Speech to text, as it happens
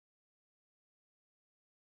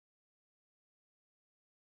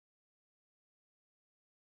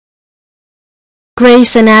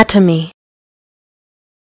Gray's Anatomy.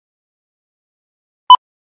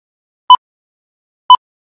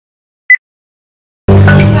 Here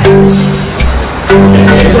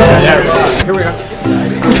we are.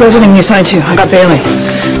 Which resident you signed to? I got Bailey.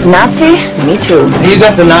 Nazi? Me too. You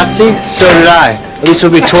got the Nazi? So did I. At least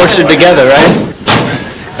we'll be tortured together, right?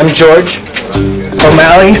 I'm George.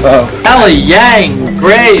 O'Malley. Ellie, Yang,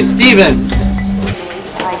 Gray, Steven.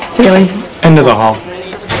 Bailey. End of the hall.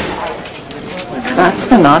 That's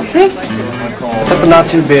the Nazi? I thought the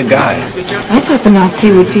Nazi would be a guy. I thought the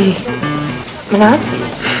Nazi would be a Nazi.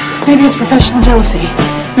 Maybe it's professional jealousy.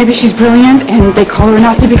 Maybe she's brilliant and they call her a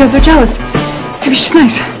Nazi because they're jealous. Maybe she's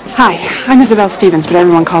nice. Hi, I'm Isabel Stevens, but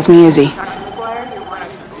everyone calls me Izzy.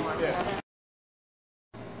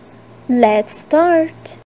 Let's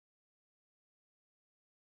start.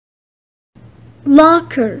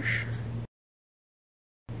 Locker.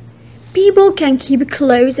 People can keep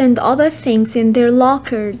clothes and other things in their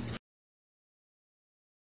lockers.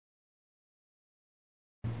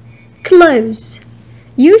 Clothes.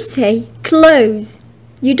 You say clothes.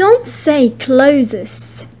 You don't say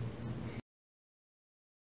closes.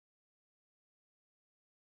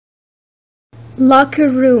 Locker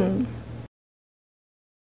room.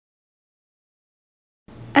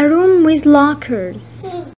 A room with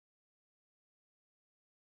lockers.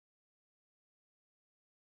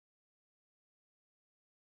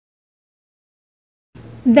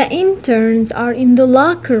 The interns are in the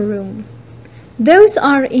locker room. Those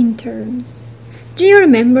are interns. Do you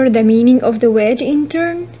remember the meaning of the word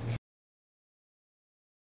intern?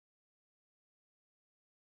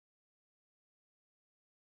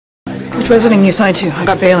 Which resident you signed to? I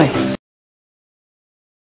got Bailey.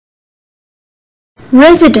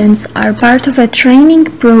 Residents are part of a training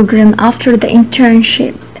program after the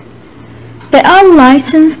internship. They are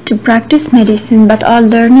licensed to practice medicine but are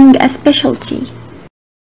learning a specialty.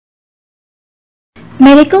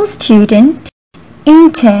 Medical student,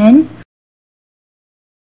 intern,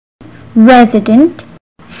 resident,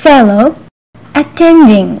 fellow,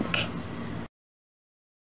 attending.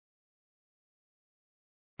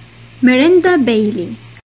 Miranda Bailey,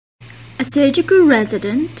 a surgical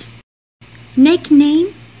resident.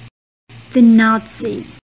 Nickname, the Nazi.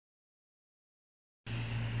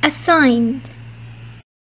 Assigned.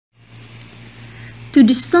 To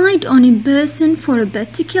decide on a person for a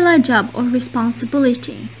particular job or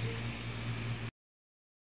responsibility.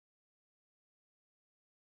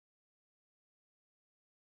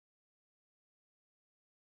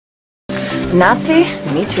 Nazi?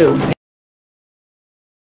 Me too.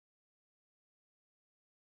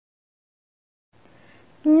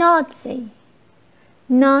 Nazi.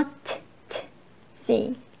 Not-zi.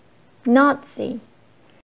 Nazi.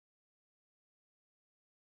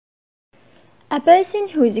 A person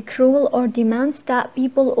who is cruel or demands that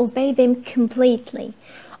people obey them completely,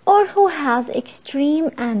 or who has extreme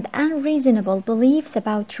and unreasonable beliefs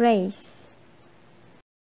about race.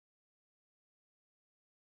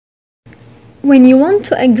 When you want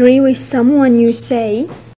to agree with someone, you say,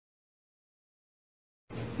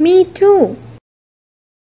 "Me too."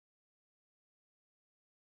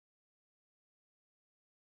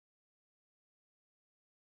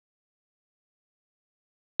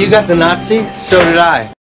 You got the Nazi? So did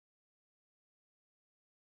I.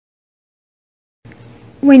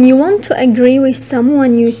 When you want to agree with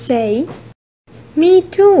someone, you say, "Me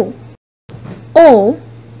too," or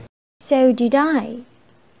 "So did I."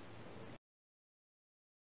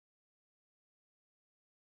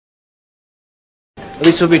 At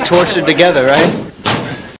least we'll be tortured together, right?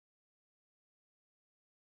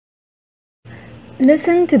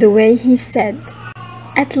 Listen to the way he said,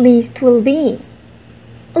 "At least will be."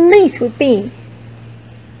 At least would be.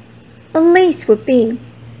 At least would be.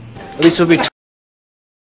 At least we'll be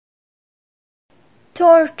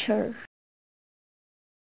Torture.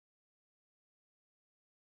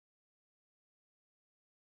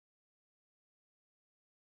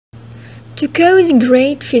 To cause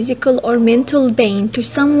great physical or mental pain to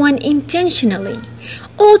someone intentionally,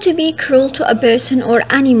 or to be cruel to a person or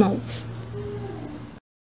animal.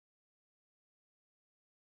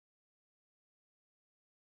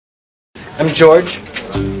 I'm George.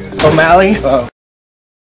 O'Malley.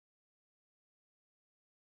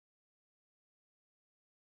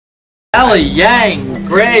 Ellie, Yang,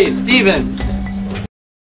 Gray, Steven.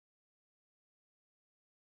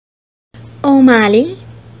 O'Malley,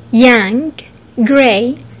 Yang,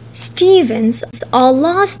 Gray, Stevens are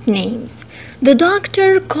last names. The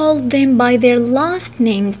doctor called them by their last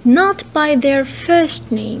names, not by their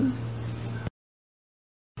first name.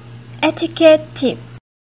 Etiquette tip.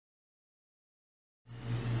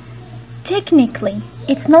 Technically,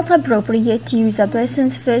 it's not appropriate to use a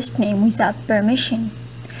person's first name without permission.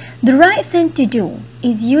 The right thing to do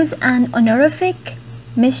is use an honorific,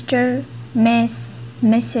 Mr., Miss,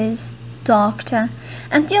 Mrs., Doctor,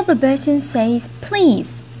 until the person says,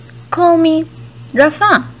 please, call me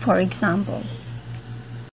Rafa, for example.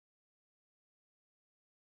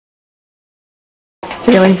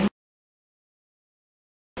 Haley.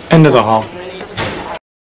 End of the hall.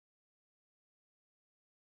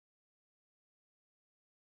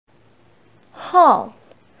 Hall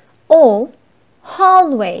or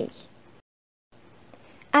hallway.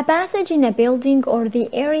 A passage in a building or the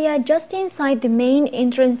area just inside the main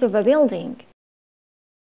entrance of a building.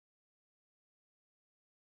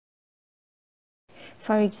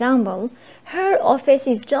 For example, her office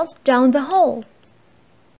is just down the hall.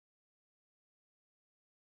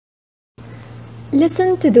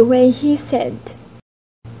 Listen to the way he said,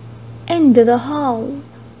 end of the hall,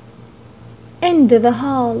 end of the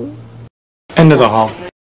hall. End of the hall.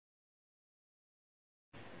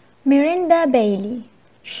 Miranda Bailey,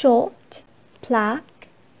 short, black,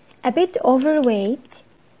 a bit overweight,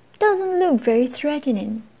 doesn't look very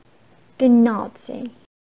threatening. Did not say.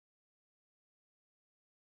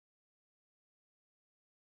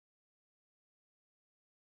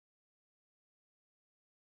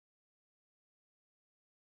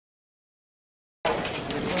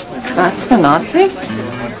 That's the Nazi?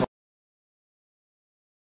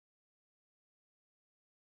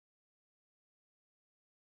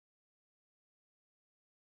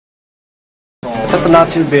 I thought the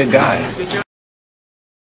Nazi would be a guy.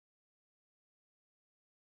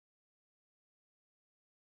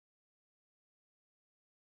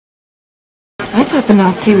 I thought the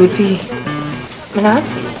Nazi would be a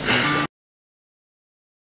Nazi.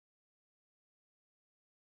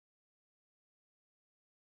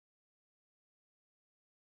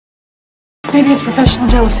 Maybe it's professional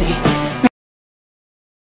jealousy.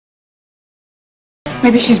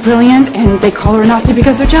 Maybe she's brilliant and they call her a Nazi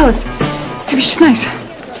because they're jealous. Maybe she's nice.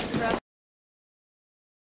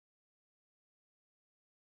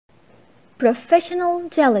 Professional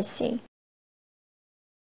jealousy.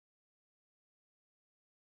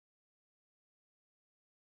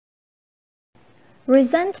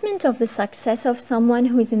 Resentment of the success of someone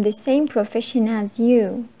who is in the same profession as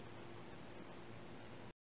you.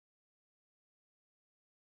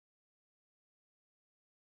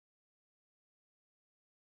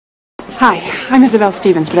 Hi, I'm Isabel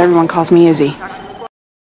Stevens, but everyone calls me Izzy.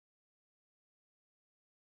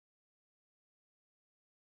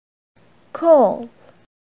 Call.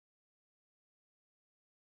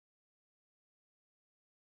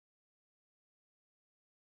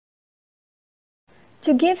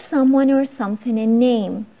 To give someone or something a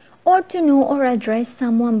name, or to know or address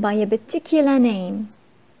someone by a particular name.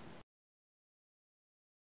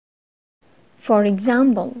 For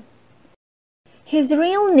example, his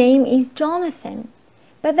real name is Jonathan,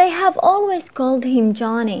 but they have always called him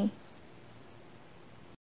Johnny.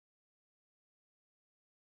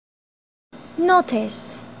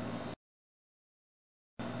 Notice.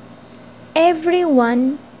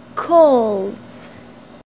 Everyone calls.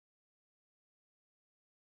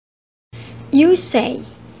 You say,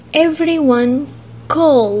 everyone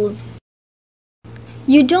calls.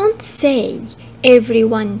 You don't say,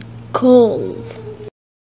 everyone call.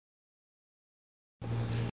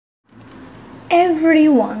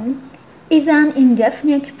 Everyone is an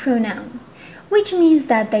indefinite pronoun, which means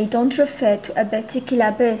that they don't refer to a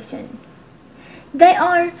particular person. They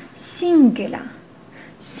are singular.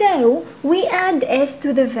 So we add s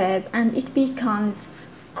to the verb and it becomes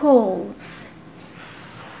calls.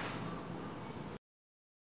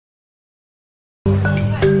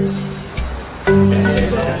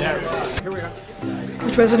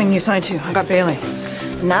 Which resident you signed to? I got Bailey.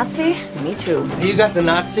 Nazi? Me too. You got the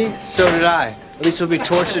Nazi? So did I. At least we'll be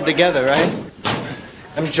tortured together, right?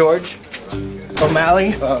 I'm George.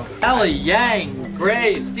 O'Malley. Ellie, Yang,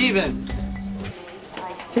 Gray, Steven.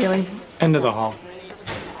 Bailey. End of the hall.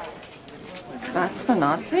 That's the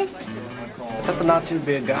Nazi? I thought the Nazi would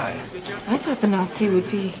be a guy. I thought the Nazi would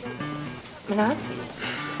be a Nazi.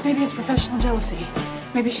 Maybe it's professional jealousy.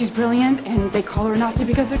 Maybe she's brilliant and they call her a Nazi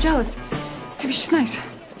because they're jealous. Maybe she's nice.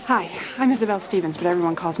 Hi, I'm Isabel Stevens, but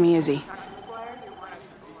everyone calls me Izzy.